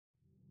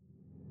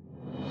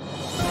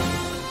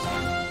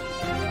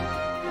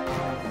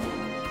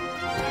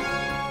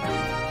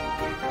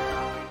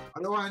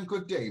and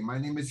good day. My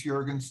name is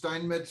Jürgen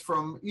Steinmetz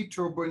from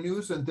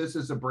eTurboNews, and this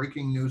is a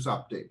breaking news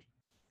update.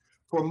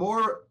 For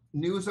more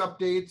news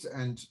updates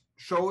and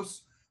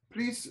shows,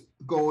 please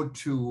go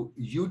to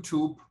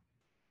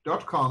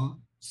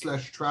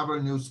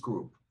youtube.com/travel news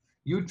group.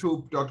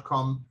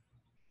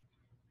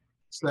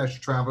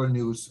 youtube.com/travel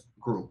news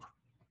group.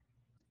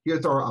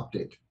 Here's our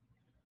update.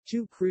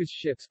 2 cruise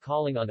ships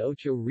calling on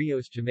Ocho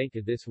Rios,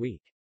 Jamaica this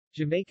week.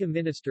 Jamaica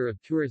Minister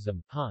of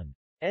Tourism, Hon.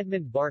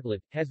 Edmund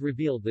Bartlett, has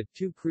revealed that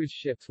 2 cruise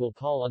ships will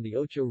call on the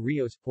Ocho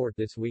Rios port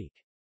this week.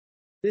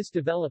 This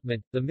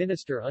development, the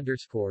minister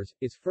underscores,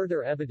 is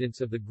further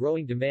evidence of the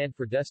growing demand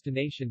for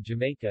destination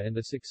Jamaica and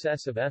the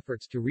success of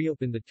efforts to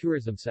reopen the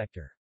tourism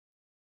sector.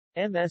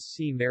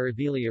 MSC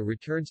Meraviglia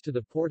returns to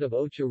the port of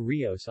Ocho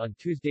Rios on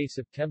Tuesday,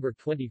 September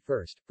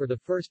 21, for the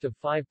first of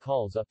 5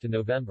 calls up to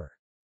November.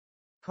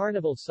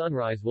 Carnival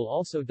Sunrise will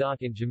also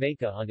dock in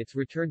Jamaica on its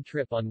return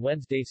trip on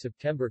Wednesday,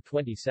 September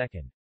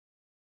 22.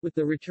 With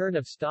the return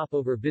of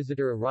stopover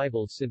visitor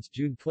arrivals since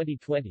June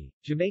 2020,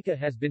 Jamaica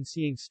has been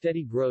seeing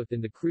steady growth in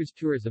the cruise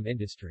tourism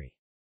industry.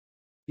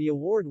 The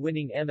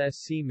award-winning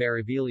MSC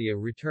Meraviglia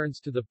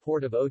returns to the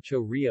port of Ocho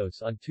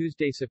Rios on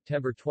Tuesday,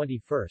 September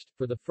 21,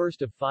 for the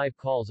first of 5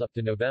 calls up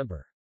to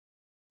November.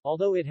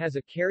 Although it has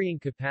a carrying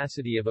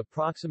capacity of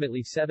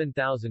approximately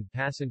 7,000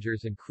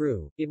 passengers and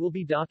crew, it will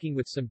be docking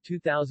with some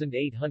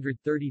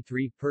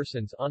 2,833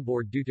 persons on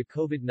board due to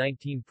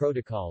COVID-19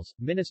 protocols,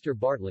 Minister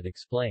Bartlett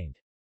explained.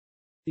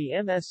 The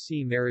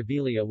MSC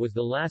Meraviglia was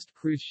the last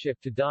cruise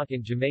ship to dock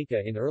in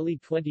Jamaica in early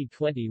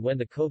 2020 when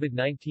the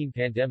COVID-19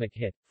 pandemic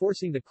hit,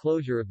 forcing the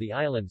closure of the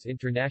island's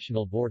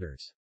international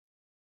borders.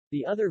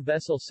 The other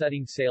vessel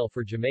setting sail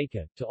for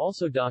Jamaica, to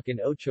also dock in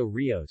Ocho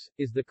Rios,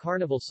 is the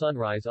Carnival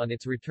Sunrise on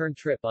its return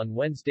trip on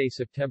Wednesday,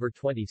 September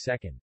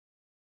 22.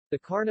 The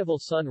Carnival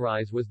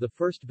Sunrise was the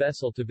first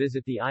vessel to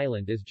visit the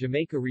island as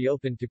Jamaica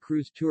reopened to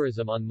cruise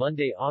tourism on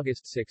Monday,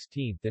 August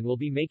 16 and will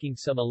be making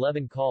some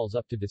 11 calls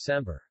up to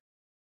December.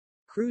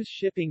 Cruise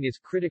shipping is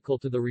critical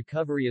to the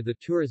recovery of the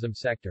tourism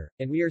sector,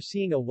 and we are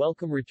seeing a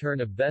welcome return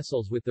of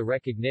vessels with the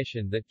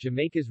recognition that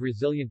Jamaica's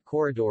resilient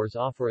corridors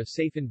offer a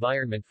safe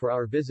environment for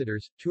our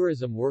visitors,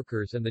 tourism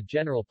workers and the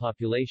general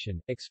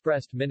population,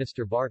 expressed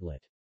Minister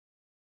Bartlett.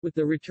 With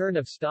the return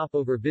of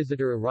stopover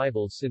visitor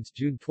arrivals since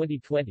June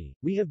 2020,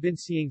 we have been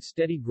seeing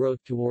steady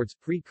growth towards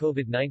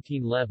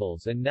pre-COVID-19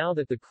 levels, and now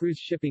that the cruise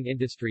shipping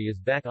industry is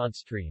back on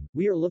stream,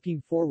 we are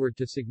looking forward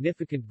to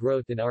significant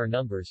growth in our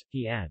numbers,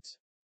 he adds.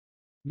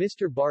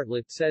 Mr.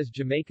 Bartlett says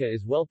Jamaica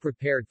is well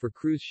prepared for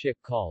cruise ship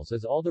calls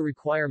as all the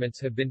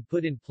requirements have been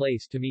put in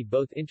place to meet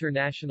both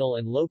international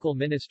and local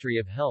Ministry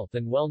of Health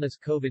and Wellness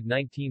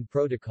COVID-19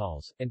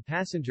 protocols, and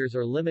passengers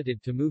are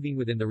limited to moving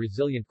within the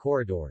resilient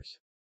corridors.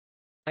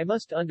 I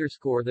must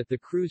underscore that the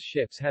cruise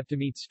ships have to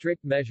meet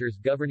strict measures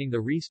governing the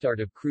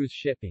restart of cruise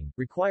shipping,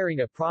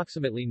 requiring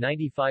approximately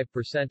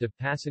 95% of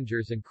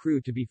passengers and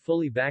crew to be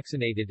fully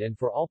vaccinated and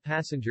for all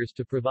passengers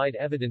to provide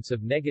evidence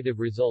of negative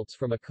results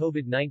from a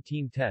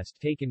COVID-19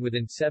 test taken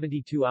within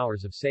 72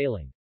 hours of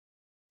sailing.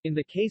 In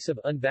the case of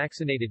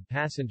unvaccinated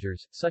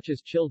passengers, such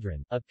as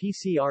children, a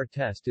PCR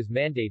test is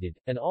mandated,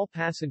 and all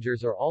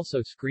passengers are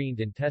also screened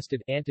and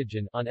tested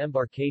antigen on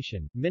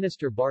embarkation,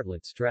 Minister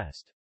Bartlett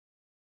stressed.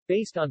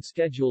 Based on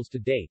schedules to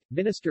date,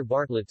 Minister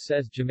Bartlett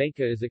says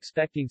Jamaica is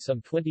expecting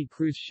some 20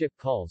 cruise ship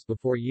calls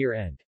before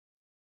year-end.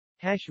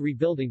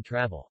 Rebuilding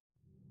travel.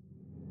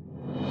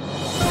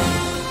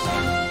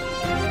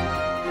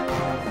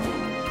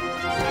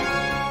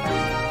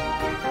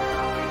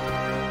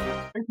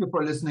 Thank you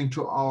for listening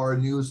to our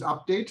news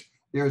update.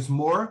 There's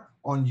more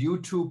on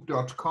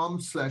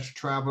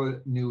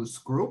youtube.com/travel news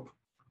group,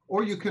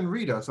 or you can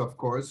read us, of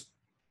course,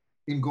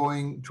 in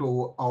going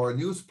to our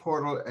news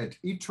portal at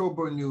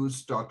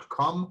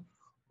eTurboNews.com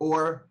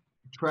or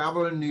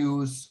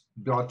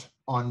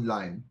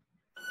travelnews.online.